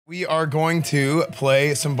We are going to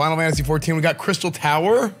play some Final Fantasy XIV. We got Crystal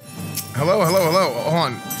Tower. Hello, hello, hello. Hold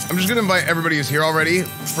on. I'm just gonna invite everybody who's here already.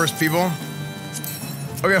 First people.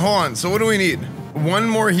 Okay, hold on. So what do we need? One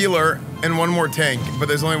more healer and one more tank, but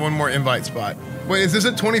there's only one more invite spot. Wait, is this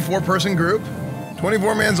a 24-person group?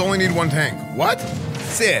 24 mans only need one tank. What?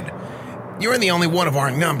 Sid, you're the only one of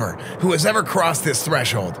our number who has ever crossed this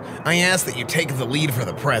threshold. I ask that you take the lead for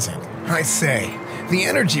the present. I say, the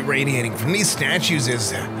energy radiating from these statues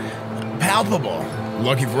is palpable.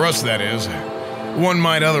 Lucky for us, that is. One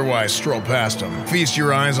might otherwise stroll past them. Feast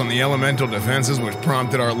your eyes on the elemental defenses which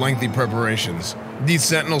prompted our lengthy preparations. These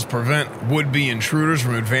sentinels prevent would-be intruders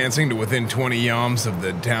from advancing to within 20 yalms of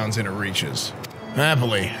the town's inner reaches.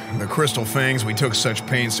 Happily, the crystal fangs we took such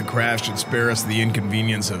pains to craft should spare us the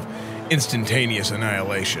inconvenience of instantaneous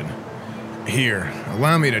annihilation. Here,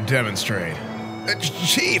 allow me to demonstrate.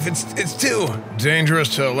 Chief, it's too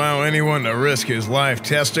dangerous to allow anyone to risk his life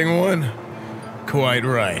testing one? Quite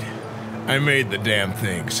right. I made the damn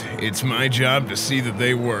things. It's my job to see that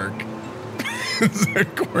they work. Is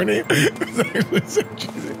that corny? It's actually so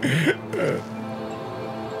cheesy.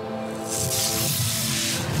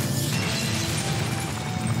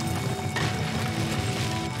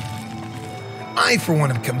 I, for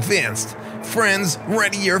one, am convinced. Friends,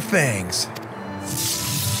 ready your fangs.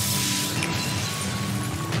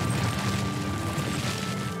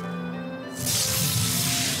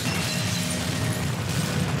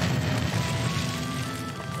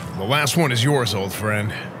 The last one is yours, old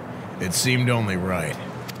friend. It seemed only right.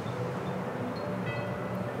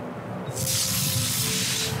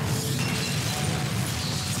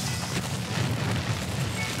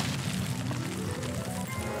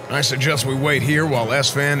 I suggest we wait here while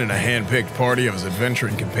Esfand and a hand-picked party of his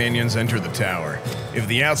adventuring companions enter the tower. If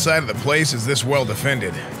the outside of the place is this well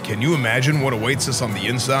defended, can you imagine what awaits us on the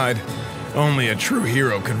inside? Only a true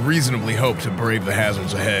hero could reasonably hope to brave the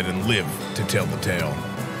hazards ahead and live to tell the tale.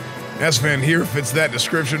 Esfand here fits that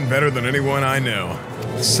description better than anyone I know.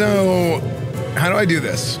 So, how do I do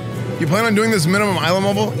this? You plan on doing this minimum eye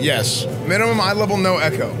level? Yes. Minimum eye level, no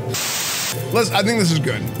echo. I think this is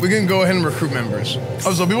good. We can go ahead and recruit members.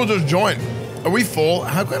 Oh, so people just join. Are we full?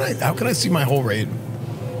 How can I see my whole raid?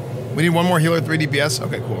 We need one more healer, 3 DPS?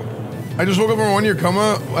 Okay, cool. I just woke up from a 1-year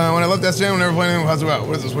coma. When I left SDM, I never played anything with Thoughout.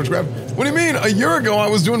 What is this, witchcraft? What do you mean? A year ago, I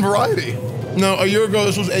was doing variety. No, a year ago,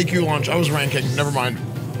 this was AQ launch. I was ranking. Never mind.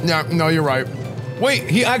 Yeah, no, you're right. Wait,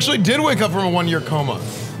 he actually did wake up from a 1-year coma.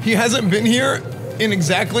 He hasn't been here in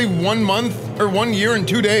exactly 1 month or 1 year and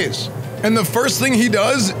 2 days. And the first thing he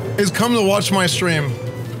does is come to watch my stream.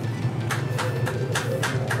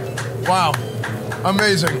 Wow,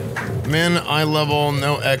 amazing. Min, eye level,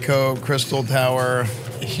 no echo, crystal tower,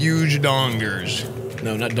 huge dongers.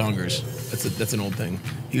 No, not dongers. That's an old thing.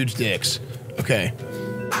 Huge dicks. Okay.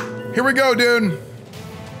 Here we go, dude.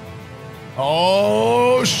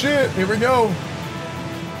 Oh shit, here we go.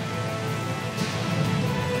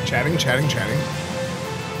 Chatting.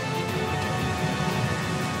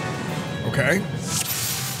 Okay.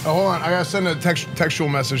 Oh, hold on, I gotta send a textual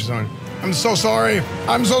message to someone. I'm so sorry.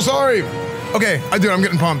 Okay, dude, I'm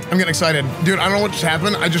getting pumped. I'm getting excited. Dude, I don't know what just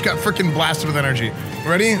happened. I just got freaking blasted with energy.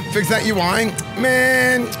 Ready? Fix that UI?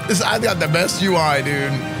 Man, I got the best UI,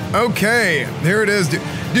 dude. Okay, here it is, dude.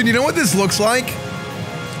 Dude, you know what this looks like?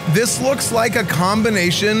 This looks like a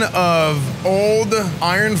combination of old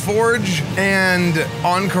Ironforge and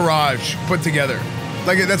Encourage put together.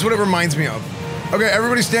 Like, that's what it reminds me of. Okay,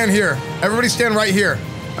 everybody stand here. Everybody stand right here,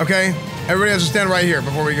 okay? Everybody has to stand right here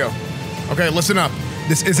before we go. Okay, listen up.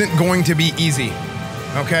 This isn't going to be easy,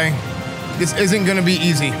 okay? This isn't gonna be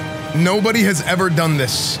easy. Nobody has ever done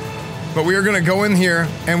this. But we are gonna go in here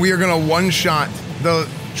and we are gonna one-shot the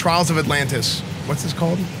Trials of Atlantis. What's this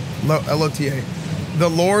called? LOTA. The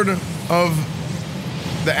Lord of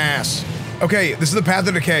the Ass. Okay, this is the Path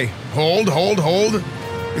of Decay. Hold.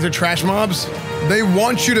 These are trash mobs. They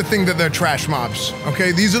want you to think that they're trash mobs,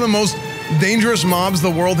 okay? These are the most dangerous mobs the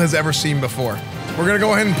world has ever seen before. We're gonna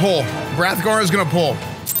go ahead and pull. Brathgar is gonna pull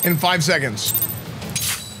in 5 seconds.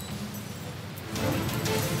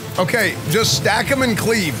 Okay, just stack them and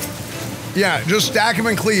cleave. Yeah, just stack them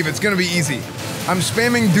and cleave. It's gonna be easy. I'm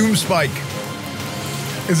spamming Doom Spike.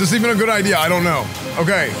 Is this even a good idea? I don't know.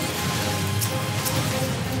 Okay.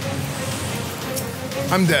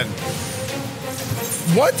 I'm dead.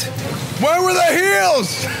 What? Where were the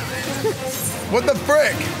heals? What the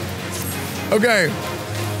frick? Okay.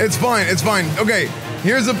 It's fine. Okay.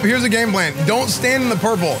 Here's a game plan. Don't stand in the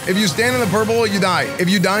purple. If you stand in the purple, you die. If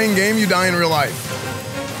you die in game, you die in real life.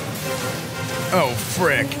 Oh,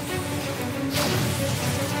 frick.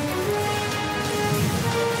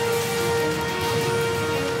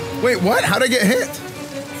 Wait, what? How'd I get hit?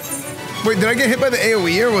 Wait, did I get hit by the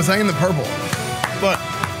AoE or was I in the purple? Look,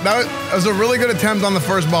 that was a really good attempt on the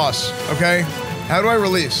first boss, okay? How do I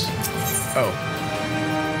release? Oh.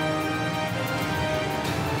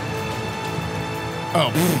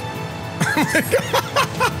 Oh.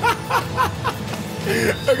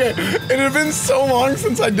 Okay, it had been so long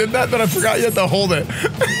since I did that I forgot you had to hold it.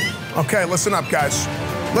 Okay, listen up, guys.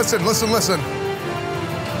 Listen, listen, listen.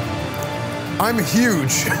 I'm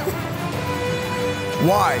huge.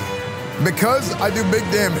 Why? Because I do big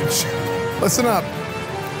damage. Listen up.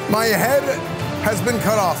 My head has been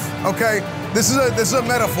cut off, okay? This is a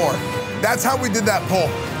metaphor. That's how we did that pull.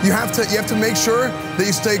 You have to make sure that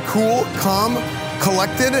you stay cool, calm,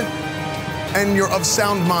 collected, and you're of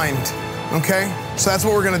sound mind, okay? So that's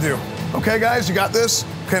what we're gonna do. Okay, guys, you got this?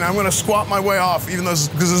 Okay, now I'm gonna squat my way off, even though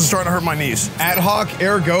because this is starting to hurt my knees. Ad hoc,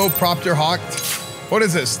 ergo, propter hoc. What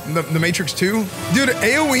is this? The Matrix 2? Dude,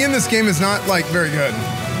 AoE in this game is not like very good.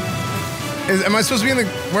 Am I supposed to be in the?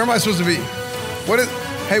 Where am I supposed to be? What is?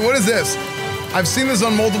 Hey, what is this? I've seen this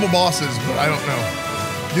on multiple bosses, but I don't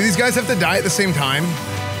know. Do these guys have to die at the same time?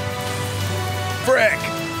 Frick.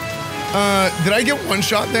 Did I get one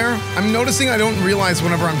shot there? I'm noticing I don't realize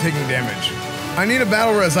whenever I'm taking damage. I need a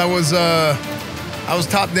battle res. I was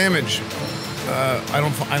top damage.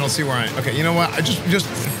 I don't see where I am. Okay, you know what?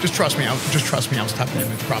 Just trust me. Just trust me. I was top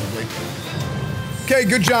damage probably. Okay,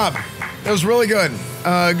 good job. That was really good.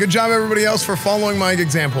 Good job everybody else for following my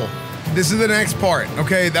example. This is the next part.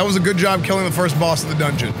 Okay, that was a good job killing the first boss of the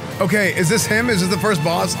dungeon. Okay, is this him? Is this the first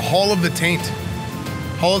boss? Hall of the Taint.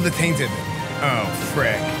 Hall of the Tainted. Oh,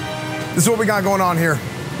 frick. This is what we got going on here.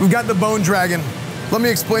 We've got the Bone Dragon. Let me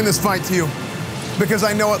explain this fight to you, because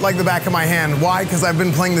I know it like the back of my hand. Why? Because I've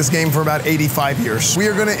been playing this game for about 85 years. We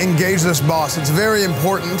are gonna engage this boss. It's very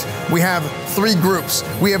important. We have 3 groups.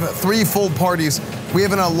 We have 3 full parties. We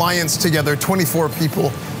have an alliance together, 24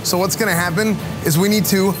 people. So what's gonna happen is we need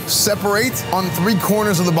to separate on 3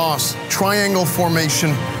 corners of the boss, triangle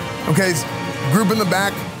formation. Okay, group in the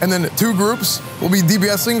back, and then 2 groups will be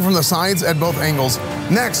DPSing from the sides at both angles.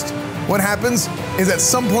 Next, what happens is at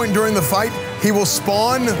some point during the fight, he will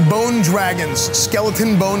spawn bone dragons,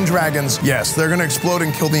 skeleton bone dragons. Yes, they're gonna explode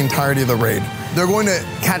and kill the entirety of the raid. They're going to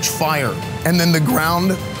catch fire, and then the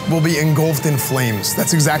ground will be engulfed in flames.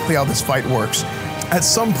 That's exactly how this fight works. At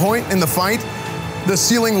some point in the fight, the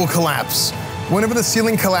ceiling will collapse. Whenever the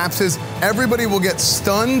ceiling collapses, everybody will get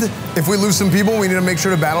stunned. If we lose some people, we need to make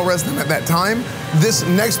sure to battle res them at that time. This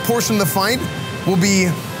next portion of the fight will be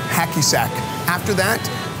hacky sack. After that,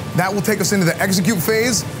 that will take us into the execute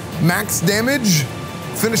phase, max damage,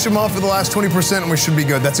 finish him off for the last 20%, and we should be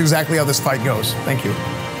good. That's exactly how this fight goes. Thank you.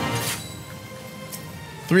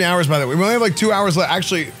 3 hours, by the way. We only have like 2 hours left.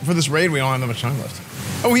 Actually, for this raid, we don't have that much time left.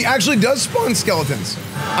 Oh, he actually does spawn skeletons.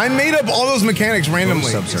 I made up all those mechanics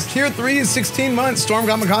randomly. Tier 3 is 16 months. Storm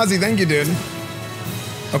Kamikaze, thank you, dude.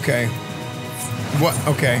 Okay. What?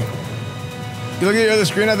 Okay. You look at your other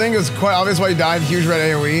screen, I think it was quite obvious why you died. Huge red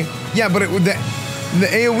AoE. Yeah, but the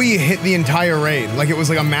AoE hit the entire raid. Like it was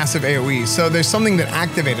like a massive AoE. So there's something that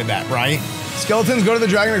activated that, right? Skeletons go to the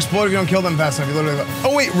dragon or explode if you don't kill them fast enough. You literally go,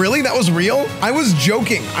 oh wait, really? That was real? I was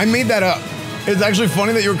joking. I made that up. It's actually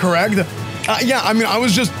funny that you were correct. Yeah, I mean, I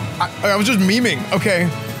was just memeing. Okay.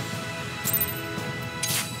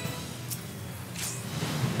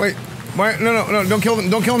 Wait, why? No, don't kill them.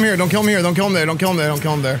 Don't kill him here. Don't kill him here. Don't kill him there. Don't kill him there. Don't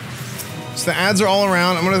kill him there. So the ads are all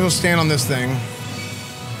around. I'm gonna go stand on this thing.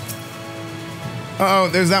 Uh-oh,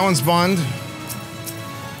 there's that one spawned.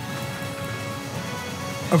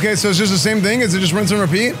 Okay, so it's just the same thing? Is it just rinse and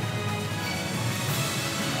repeat?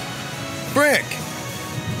 Brick!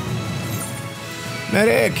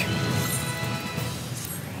 Medic!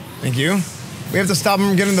 Thank you. We have to stop them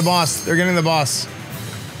from getting the boss. They're getting the boss.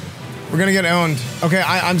 We're gonna get owned. Okay,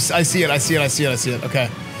 I see it, I see it, okay.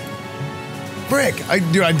 Brick!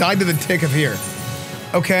 Dude, I died to the tick of here.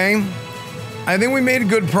 Okay. I think we made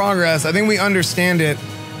good progress. I think we understand it.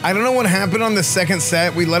 I don't know what happened on the second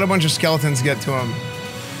set. We let a bunch of skeletons get to him.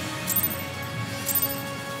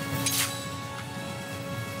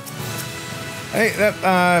 Hey,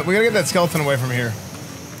 we gotta get that skeleton away from here.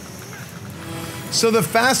 So the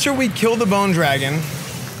faster we kill the bone dragon,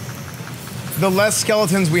 the less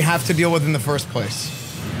skeletons we have to deal with in the first place.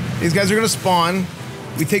 These guys are gonna spawn.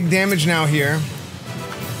 We take damage now here.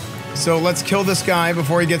 So let's kill this guy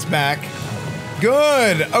before he gets back.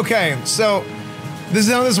 Good, okay, so this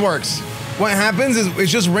is how this works. What happens is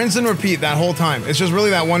it's just rinse and repeat that whole time. It's just really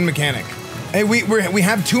that one mechanic. Hey, we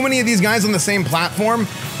have too many of these guys on the same platform,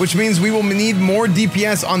 which means we will need more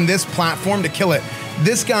DPS on this platform to kill it.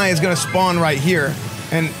 This guy is gonna spawn right here,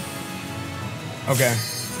 and okay.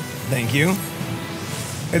 Thank you.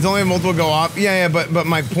 It's only multiple go up. Yeah, but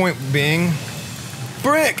my point being,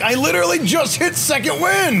 frick! I literally just hit second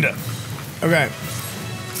wind. Okay.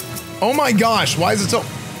 Oh my gosh! Why is it so?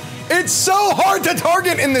 It's so hard to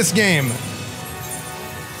target in this game.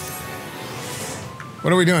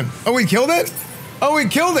 What are we doing? Oh, we killed it? Oh, we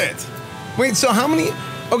killed it. Wait, so how many?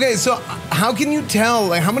 Okay, so how can you tell?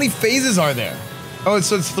 Like, how many phases are there? Oh,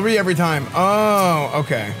 so it's 3 every time. Oh,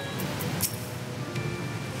 okay.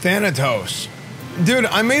 Thanatos. Dude,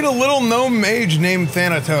 I made a little gnome mage named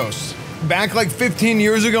Thanatos. Back like 15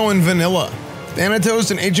 years ago in vanilla. Thanatos,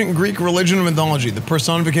 an ancient Greek religion and mythology, the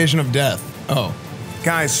personification of death. Oh.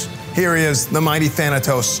 Guys, here he is, the mighty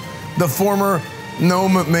Thanatos. The former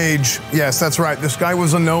gnome mage. Yes, that's right. This guy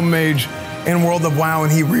was a gnome mage in World of WoW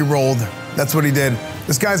and he re-rolled. That's what he did.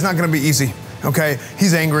 This guy's not gonna be easy, okay?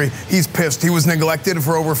 He's angry, he's pissed. He was neglected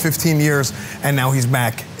for over 15 years and now he's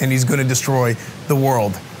back and he's gonna destroy the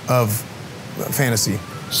world of fantasy.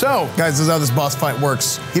 So, guys, this is how this boss fight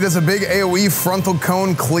works. He does a big AoE frontal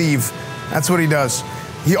cone cleave. That's what he does.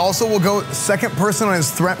 He also will go second person on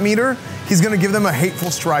his threat meter. He's gonna give them a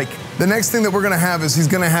hateful strike. The next thing that we're gonna have is he's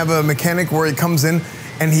gonna have a mechanic where he comes in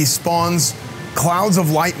and he spawns clouds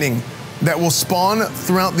of lightning that will spawn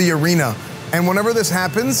throughout the arena. And whenever this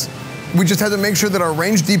happens, we just have to make sure that our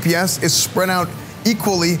ranged DPS is spread out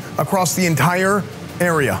equally across the entire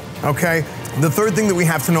area, okay? The third thing that we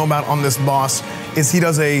have to know about on this boss is he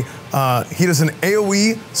does an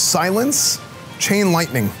AoE silence chain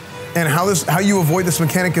lightning. And how you avoid this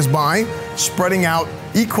mechanic is by spreading out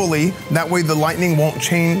equally. That way the lightning won't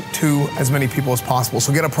chain to as many people as possible.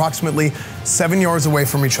 So get approximately 7 yards away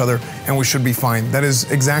from each other and we should be fine. That is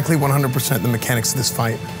exactly 100% the mechanics of this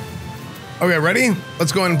fight. Okay, ready?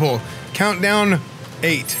 Let's go ahead and pull. Countdown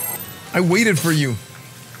 8. I waited for you.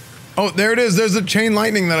 Oh, there it is. There's a chain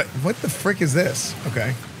lightning that what the frick is this?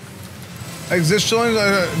 Okay. Existential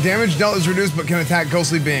damage dealt is reduced but can attack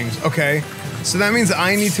ghostly beings. Okay. So that means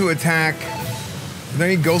I need to attack. Do there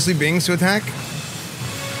any ghostly beings to attack?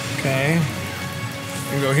 Okay.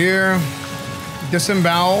 We go here.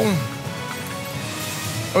 Disembowel.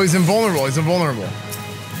 Oh, he's invulnerable. He's invulnerable.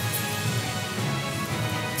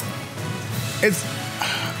 It's.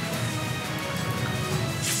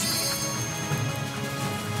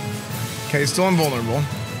 Okay, still invulnerable.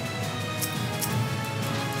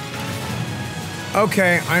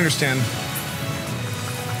 Okay, I understand.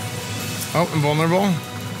 Oh, invulnerable.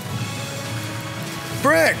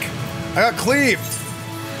 Frick! I got cleaved.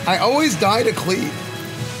 I always die to cleave.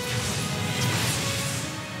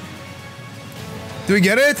 Do we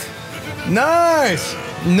get it? Nice!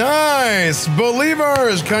 Nice!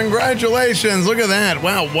 Believers, congratulations. Look at that.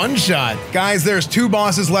 Wow, one shot. Guys, there's 2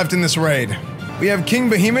 bosses left in this raid. We have King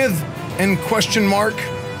Behemoth and question mark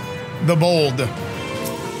the Bold.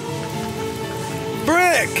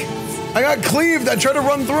 Frick! I got cleaved. I tried to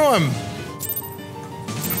run through him.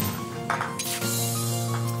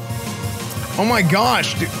 Oh my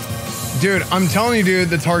gosh, dude, I'm telling you, dude,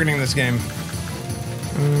 the targeting in this game.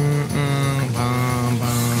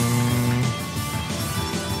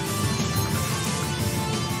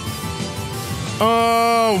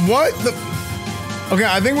 What the? Okay,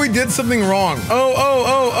 I think we did something wrong.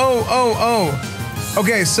 Oh.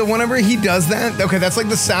 Okay, so whenever he does that, okay, that's like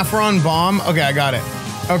the saffron bomb. Okay, I got it.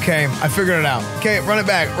 Okay, I figured it out. Okay, run it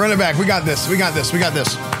back, run it back. We got this, we got this, we got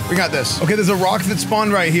this, we got this. Okay, there's a rock that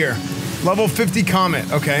spawned right here. Level 50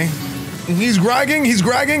 comet, okay. He's gragging, he's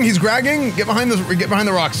gragging, he's gragging. Get behind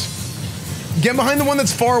the rocks. Get behind the one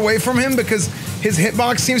that's far away from him because his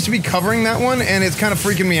hitbox seems to be covering that one and it's kind of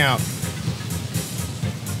freaking me out.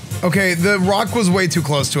 Okay, the rock was way too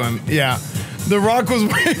close to him. Yeah, the rock was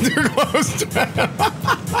way too close to him.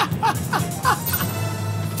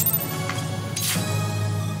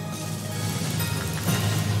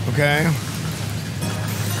 Okay.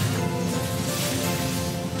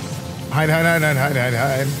 Hide.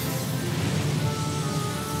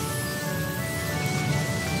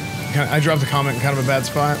 I dropped a comment in kind of a bad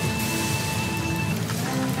spot.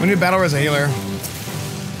 We need a battle res a healer.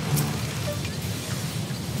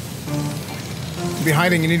 Be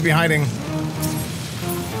hiding, you need to be hiding.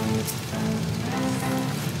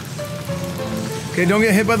 Okay, don't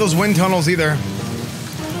get hit by those wind tunnels either.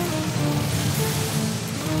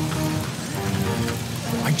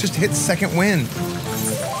 I just hit second wind.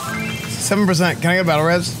 7%. Can I get a battle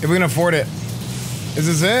res? If we can afford it. Is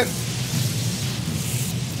this it?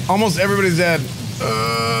 Almost everybody's dead.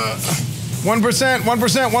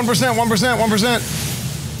 1%.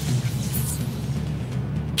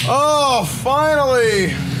 Oh,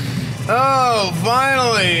 finally! Oh,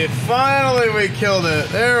 finally we killed it.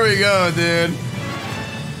 There we go, dude.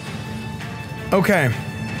 Okay,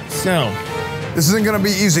 so This isn't gonna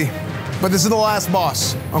be easy, but this is the last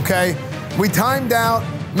boss, okay? We timed out,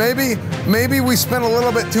 maybe we spent a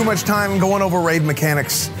little bit too much time going over raid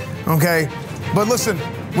mechanics, okay? But listen,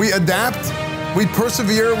 we adapt, we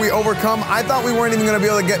persevere, we overcome. I thought we weren't even gonna be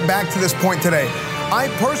able to get back to this point today. I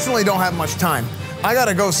personally don't have much time. I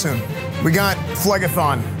gotta go soon. We got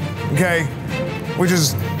Phlegathon, okay? Which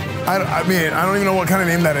is, I mean, I don't even know what kind of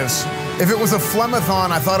name that is. If it was a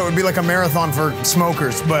Flemathon, I thought it would be like a marathon for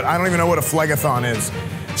smokers, but I don't even know what a Phlegathon is.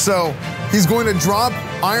 So, he's going to drop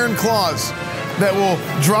iron claws that will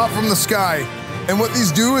drop from the sky. And what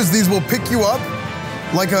these do is these will pick you up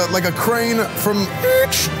like a crane from...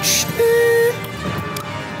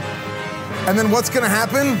 And then what's gonna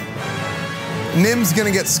happen? Nim's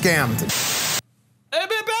gonna get scammed.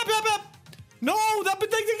 No, dat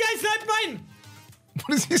betekent dat jij snijdt mijn!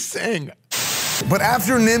 What is he saying? But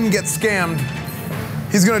after Nim gets scammed,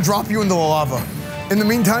 he's gonna drop you into the lava. In the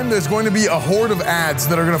meantime, there's going to be a horde of ads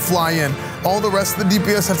that are gonna fly in. All the rest of the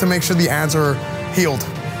DPS have to make sure the ads are healed.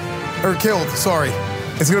 Or killed, sorry.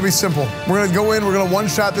 It's gonna be simple. We're gonna go in, we're gonna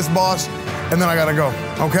one-shot this boss, and then I gotta go,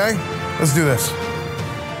 okay? Let's do this.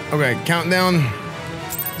 Okay, countdown.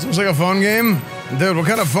 This looks like a phone game. Dude, what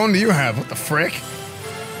kind of phone do you have? What the frick?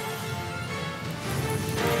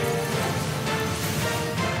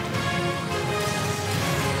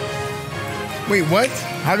 Wait, what?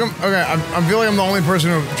 How come? Okay, I feel like I'm the only person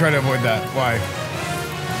who tried to avoid that. Why?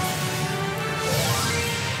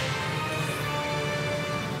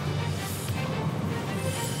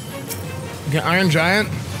 Okay, Iron Giant.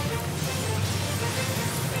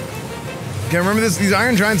 Okay, remember this? These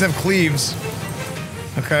Iron Giants have cleaves.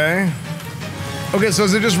 Okay. Okay, so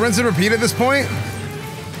is it just rinse and repeat at this point?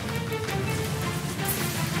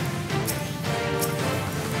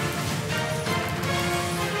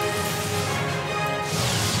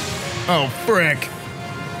 Oh, frick.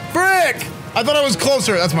 Frick! I thought I was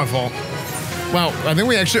closer. That's my fault. Wow, I think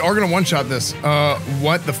we actually are gonna one-shot this.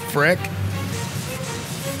 What the frick?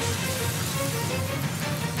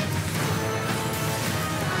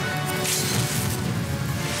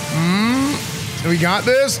 We got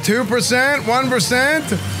this. 2%,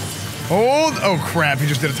 1%. Hold. Oh, crap. He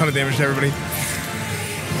just did a ton of damage to everybody.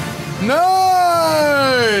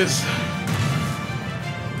 Nice!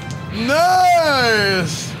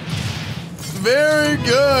 Nice! Very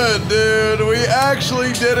good, dude. We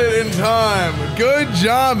actually did it in time. Good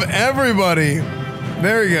job, everybody.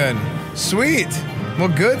 Very good. Sweet. Well,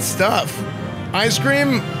 good stuff. Ice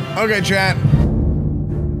cream? Okay, chat.